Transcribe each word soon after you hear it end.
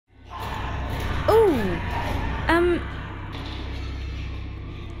Oh!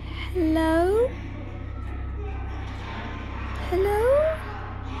 Hello? Hello?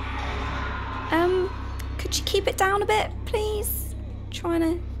 Could you keep it down a bit, please? Trying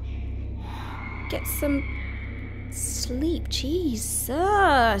to get some sleep.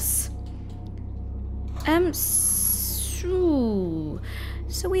 Jesus.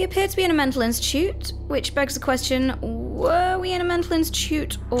 So we appear to be in a mental institute, which begs the question, were we in a mental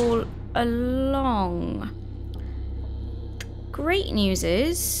institute all along? The great news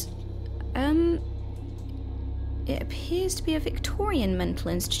is, it appears to be a Victorian mental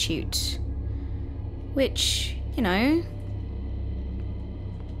institute, which, you know,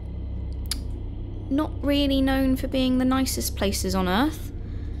 not really known for being the nicest places on Earth.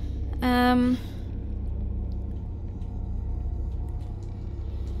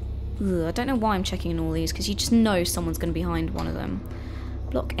 I don't know why I'm checking in all these, because you just know someone's going to be behind one of them.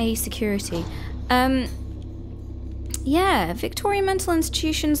 Block A security. Yeah, Victorian mental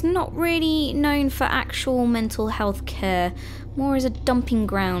institutions not really known for actual mental health care, more as a dumping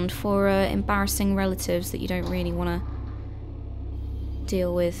ground for embarrassing relatives that you don't really want to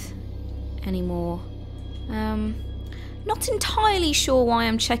deal with anymore. Not entirely sure why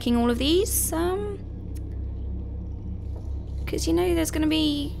I'm checking all of these. Because you know there's going to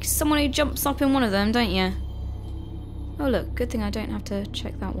be someone who jumps up in one of them, don't you? Oh look, good thing I don't have to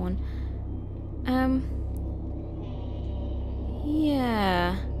check that one.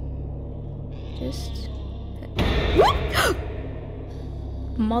 Yeah. Just...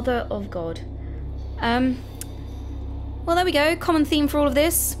 Mother of God. Well, there we go. Common theme for all of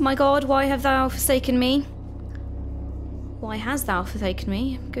this. My God, why have thou forsaken me? Why has thou forsaken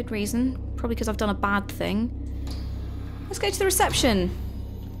me? Good reason. Probably because I've done a bad thing. Let's go to the reception.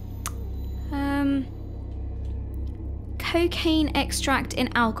 Cocaine extract in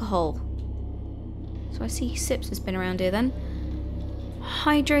alcohol. So I see Sips has been around here then.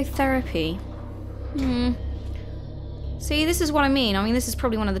 Hydrotherapy. See, this is what I mean. I mean, this is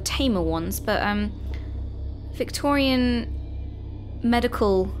probably one of the tamer ones, but Victorian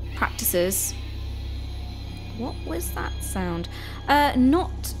medical practices. What was that sound?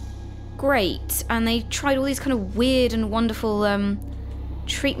 Not great, and they tried all these kind of weird and wonderful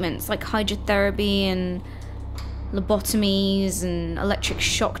treatments like hydrotherapy and lobotomies and electric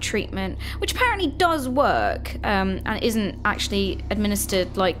shock treatment, which apparently does work and isn't actually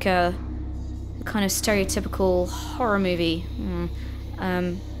administered like a kind of stereotypical horror movie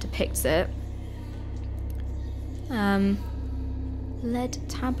depicts it. Lead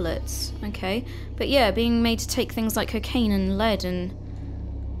tablets, okay, but yeah, being made to take things like cocaine and lead and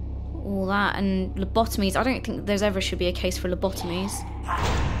all that, and lobotomies. I don't think there's ever should be a case for lobotomies.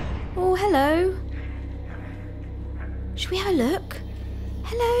 Oh, hello. Should we have a look?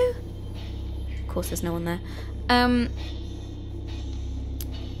 Hello? Of course there's no one there.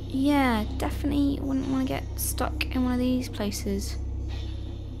 Yeah, definitely wouldn't want to get stuck in one of these places.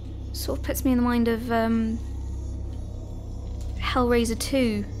 Sort of puts me in the mind of Hellraiser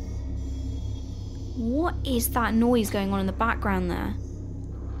 2. What is that noise going on in the background there?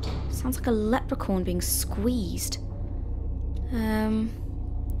 Sounds like a leprechaun being squeezed. I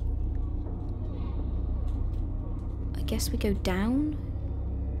guess we go down?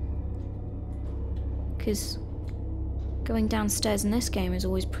 Because going downstairs in this game has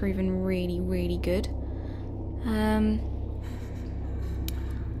always proven really, really good.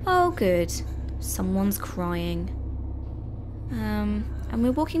 Oh, good. Someone's crying. And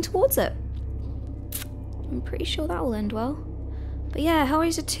we're walking towards it. I'm pretty sure that will end well. But yeah,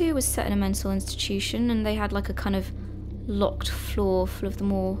 Hellraiser 2 was set in a mental institution, and they had like a kind of locked floor full of the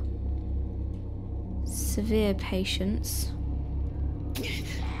more severe patients.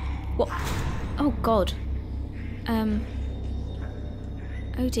 What? Oh God. Oh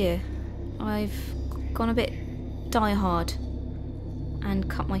dear. I've gone a bit die hard and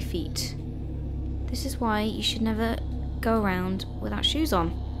cut my feet. This is why you should never go around without shoes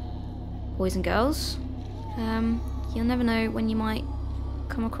on. Boys and girls. You'll never know when you might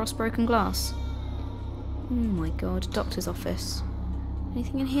come across broken glass. Oh my God, doctor's office.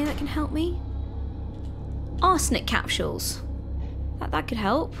 Anything in here that can help me? Arsenic capsules. That could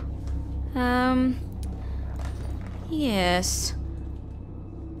help. Yes.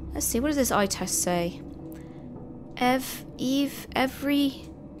 Let's see, what does this eye test say?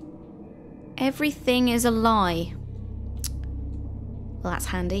 Everything is a lie. Well, that's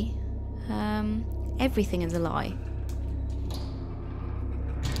handy. Everything is a lie.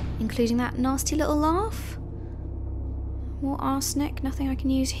 Including that nasty little laugh. More arsenic, nothing I can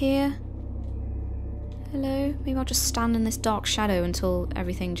use here. Hello, maybe I'll just stand in this dark shadow until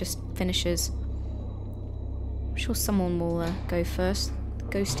everything just finishes. I'm sure someone will go first. The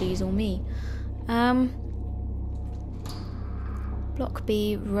ghosties or me. Block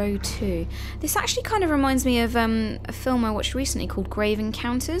B, row 2. This actually kind of reminds me of a film I watched recently called Grave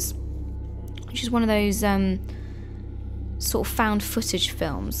Encounters, which is one of those sort of found footage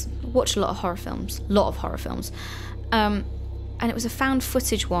films. I watch a lot of horror films. And it was a found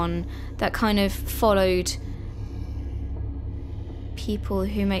footage one that kind of followed people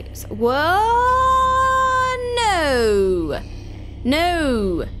who make... Whoa! No!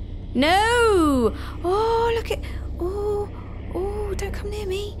 No! No! Oh, look at... Oh, don't come near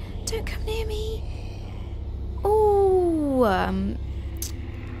me. Don't come near me. Oh,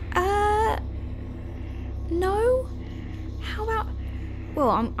 no? How about...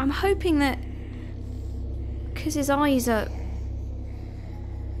 Well, I'm hoping that... Because his eyes are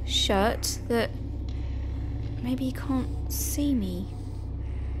shut, that maybe he can't see me.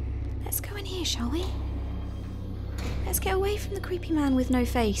 Let's go in here, shall we? Let's get away from the creepy man with no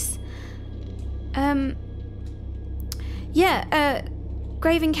face. Yeah,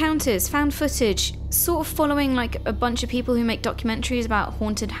 Grave Encounters, found footage, sort of following like a bunch of people who make documentaries about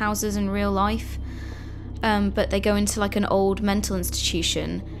haunted houses in real life. But they go into like an old mental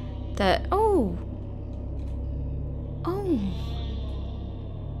institution that... Oh!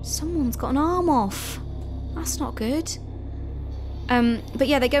 Someone's got an arm off. That's not good. But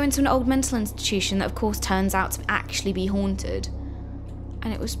yeah, they go into an old mental institution that of course turns out to actually be haunted.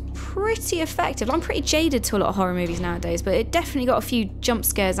 And it was pretty effective. I'm pretty jaded to a lot of horror movies nowadays, but it definitely got a few jump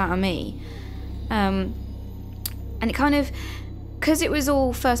scares out of me. And it kind of... Because it was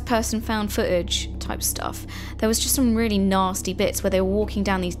all first-person found footage type stuff, there was just some really nasty bits where they were walking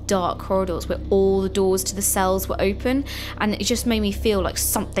down these dark corridors where all the doors to the cells were open, and it just made me feel like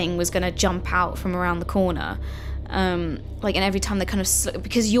something was going to jump out from around the corner. And every time they kind of...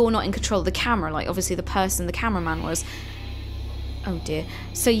 Because you're not in control of the camera, like obviously the cameraman was... Oh dear.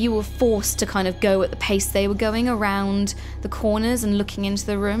 So you were forced to kind of go at the pace they were going around the corners and looking into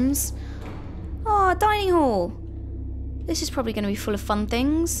the rooms. Oh, dining hall. This is probably going to be full of fun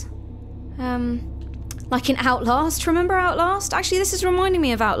things. Like in Outlast. Remember Outlast? Actually, this is reminding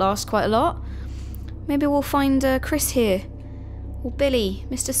me of Outlast quite a lot. Maybe we'll find Chris here. Or Billy,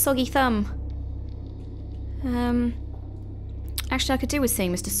 Mr. Soggy Thumb. Actually, I could do with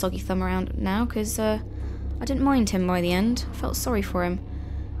seeing Mr. Soggy Thumb around now, because I didn't mind him by the end. I felt sorry for him.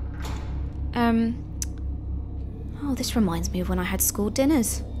 Oh, this reminds me of when I had school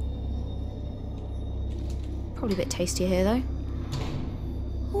dinners. Probably a bit tastier here, though.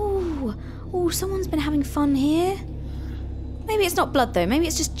 Ooh, someone's been having fun here. Maybe it's not blood, though. Maybe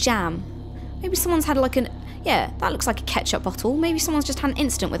it's just jam. Maybe someone's had like an... Yeah, that looks like a ketchup bottle. Maybe someone's just had an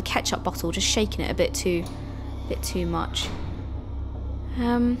incident with a ketchup bottle, just shaking it a bit too much.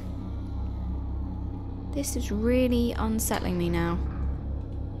 This is really unsettling me now.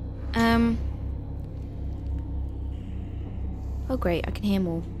 Oh great, I can hear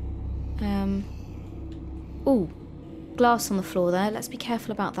more. Ooh, glass on the floor there. Let's be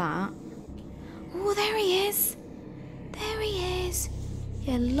careful about that. Oh, there he is. There he is.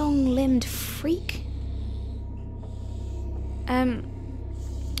 Yeah, long-limbed freak.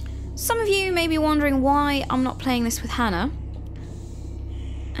 Some of you may be wondering why I'm not playing this with Hannah.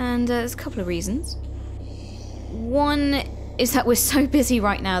 And there's a couple of reasons. One is that we're so busy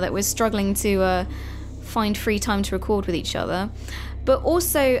right now that we're struggling to find free time to record with each other. But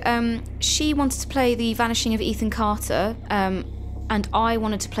also, she wanted to play The Vanishing of Ethan Carter, and I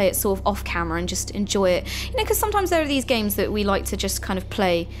wanted to play it sort of off-camera and just enjoy it. You know, because sometimes there are these games that we like to just kind of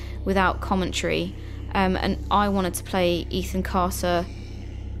play without commentary, and I wanted to play Ethan Carter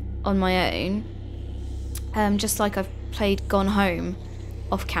on my own, just like I've played Gone Home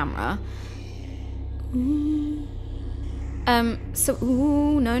off-camera. So,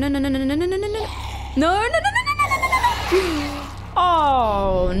 no. No.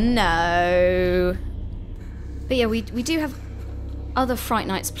 Oh, no. But yeah, we do have other Fright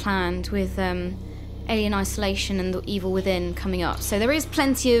Nights planned with Alien Isolation and The Evil Within coming up. So there is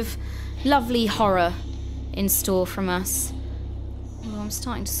plenty of lovely horror in store from us. Well, I'm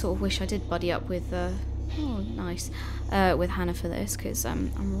starting to sort of wish I did buddy up with... oh, nice. With Hannah for this, because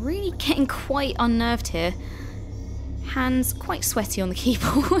I'm really getting quite unnerved here. Hands quite sweaty on the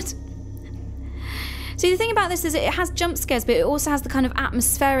keyboard. See, the thing about this is it has jump scares, but it also has the kind of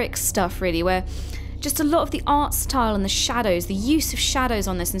atmospheric stuff, really, where just a lot of the art style and the shadows, the use of shadows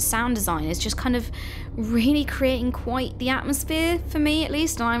on this and sound design is just kind of really creating quite the atmosphere, for me at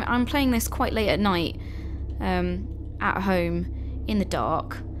least. And I'm playing this quite late at night, at home, in the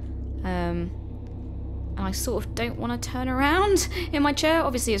dark. And And I sort of don't want to turn around in my chair.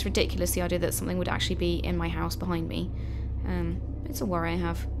 Obviously, it's ridiculous, the idea that something would actually be in my house behind me. It's a worry I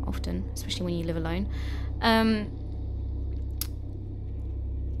have often, especially when you live alone.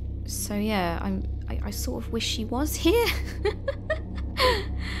 So yeah, I sort of wish she was here.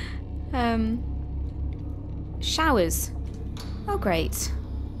 Showers. Oh great.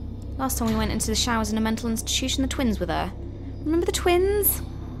 Last time we went into the showers in a mental institution, the twins were there. Remember the twins?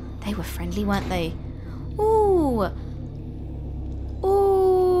 They were friendly, weren't they? Ooh. Ooh.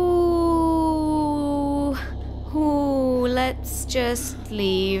 Ooh. Let's just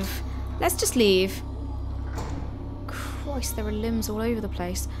leave. Let's just leave. Christ, there are limbs all over the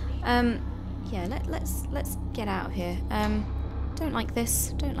place. Yeah, let's get out of here. Don't like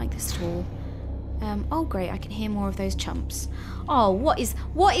this. Don't like this at all. Oh great, I can hear more of those chumps. Oh, what is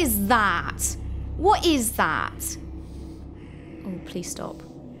that? What is that? Oh, please stop.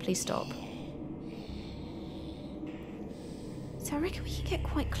 Please stop. So I reckon we can get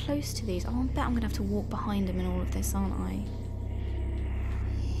quite close to these. Oh, I bet I'm gonna have to walk behind him in all of this, aren't I?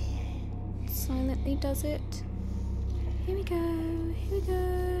 Silently does it. Here we go. Here we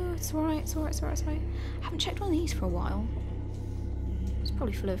go. It's alright, it's alright, it's alright, it's alright. I haven't checked one of these for a while. It's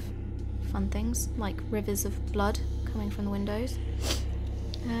probably full of fun things, like rivers of blood coming from the windows.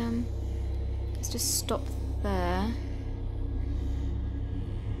 Let's just stop there.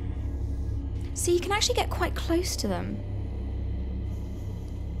 See, you can actually get quite close to them.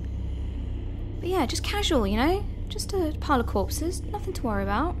 But yeah, just casual, you know? Just a pile of corpses, nothing to worry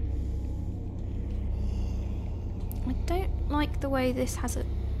about. I don't like the way this has a...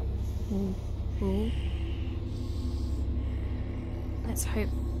 Ooh. Ooh. Let's hope...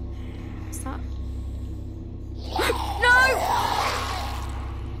 What's that? No!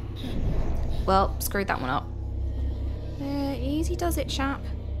 Well, screwed that one up. Easy does it, chap.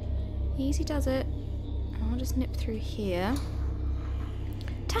 Easy does it. I'll just nip through here.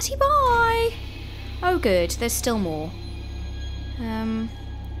 Tatty bye! Oh good, there's still more.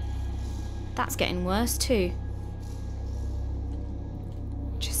 That's getting worse too.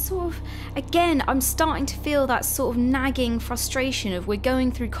 Just sort of, again, I'm starting to feel that sort of nagging frustration of we're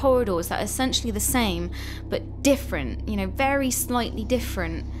going through corridors that are essentially the same, but different, you know, very slightly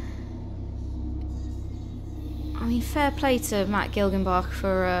different. I mean, fair play to Matt Gilgenbach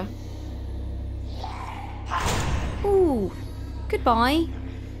for, Ooh, goodbye.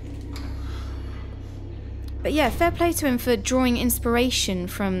 But yeah, fair play to him for drawing inspiration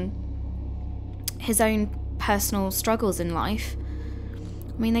from his own personal struggles in life.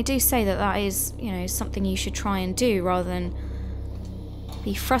 I mean, they do say that that is, you know, something you should try and do rather than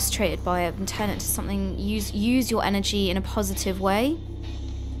be frustrated by it and turn it to something, use your energy in a positive way.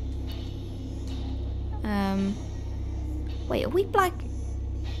 Wait, are we black?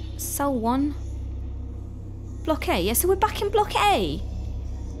 Cell 1? Block A? Yeah, so we're back in Block A.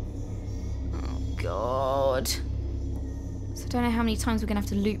 Oh, God. So I don't know how many times we're going to have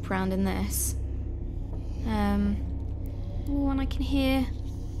to loop round in this. Oh, and I can hear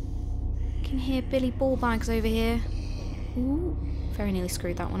Billy Ballbags over here. Ooh, very nearly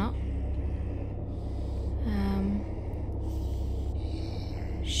screwed that one up.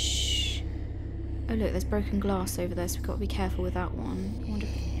 Shh. Oh look, there's broken glass over there, so we've got to be careful with that one. I wonder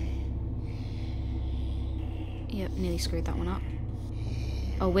if... Yep, nearly screwed that one up.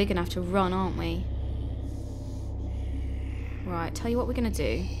 Oh, we're going to have to run, aren't we? Right, tell you what we're going to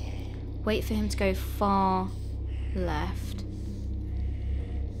do. Wait for him to go far left.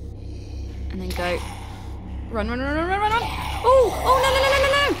 And then go... Run, run, run, run, run, run, run! Oh! Oh, no, no, no, no,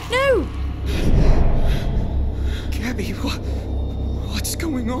 no, no! Gabby, what's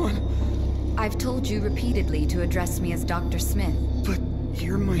going on? I've told you repeatedly to address me as Dr. Smith. But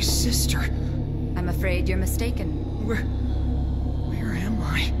you're my sister. I'm afraid you're mistaken. Where am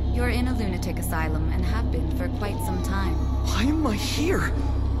I? You're in a lunatic asylum and have been for quite some time. Why am I here?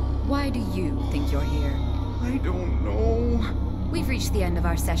 Why do you think you're here? I don't know. We've reached the end of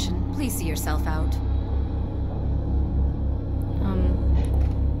our session. Please see yourself out.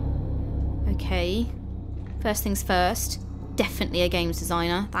 Okay. First things first. Definitely a games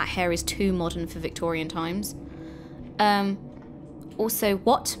designer. That hair is too modern for Victorian times. Also,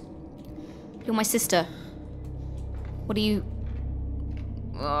 what? You're my sister. What are you...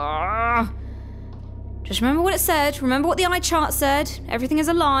 Just remember what it said. Remember what the eye chart said. Everything is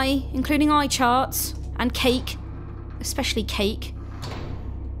a lie, including eye charts. And cake. Especially cake.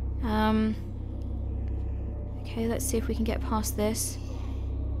 Okay, let's see if we can get past this.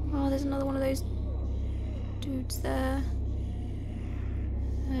 Oh, there's another one of those dudes there.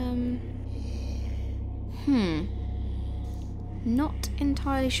 Not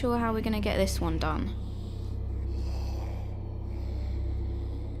entirely sure how we're going to get this one done.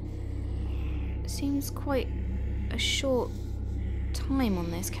 Seems quite a short time on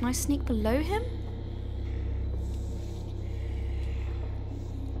this. Can I sneak below him?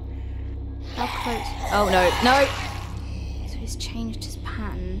 How close? Oh no, no! So he's changed his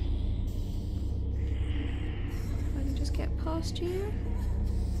pattern. If I can just get past you.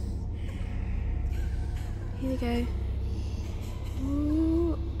 Here we go.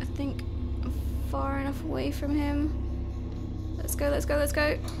 Ooh, I think I'm far enough away from him. Let's go, let's go, let's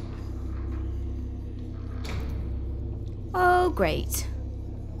go. Oh, great.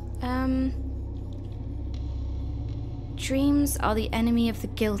 Dreams are the enemy of the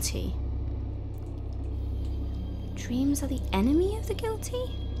guilty. Dreams are the enemy of the guilty?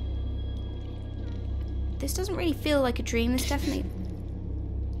 This doesn't really feel like a dream. This definitely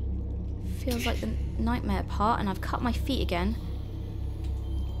feels like the nightmare part, and I've cut my feet again.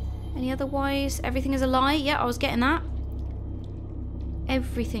 Any otherwise? Everything is a lie? Yeah, I was getting that.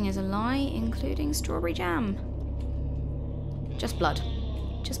 Everything is a lie, including strawberry jam. Just blood.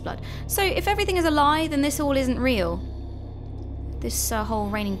 Just blood. So, if everything is a lie, then this all isn't real. This whole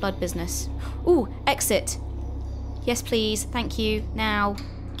raining blood business. Ooh, exit. Yes, please. Thank you. Now.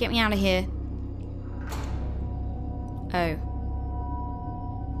 Get me out of here. Oh.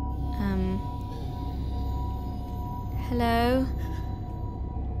 Hello?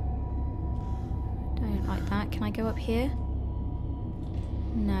 Don't like that. Can I go up here?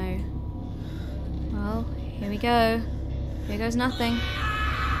 No. Well, here we go. Here goes nothing.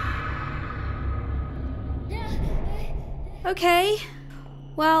 Okay.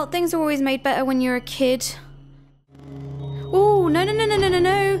 Well, things are always made better when you're a kid. Oh, no, no, no, no, no, no,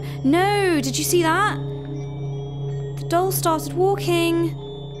 no. No, did you see that? The dolls started walking.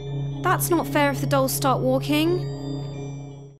 That's not fair if the dolls start walking.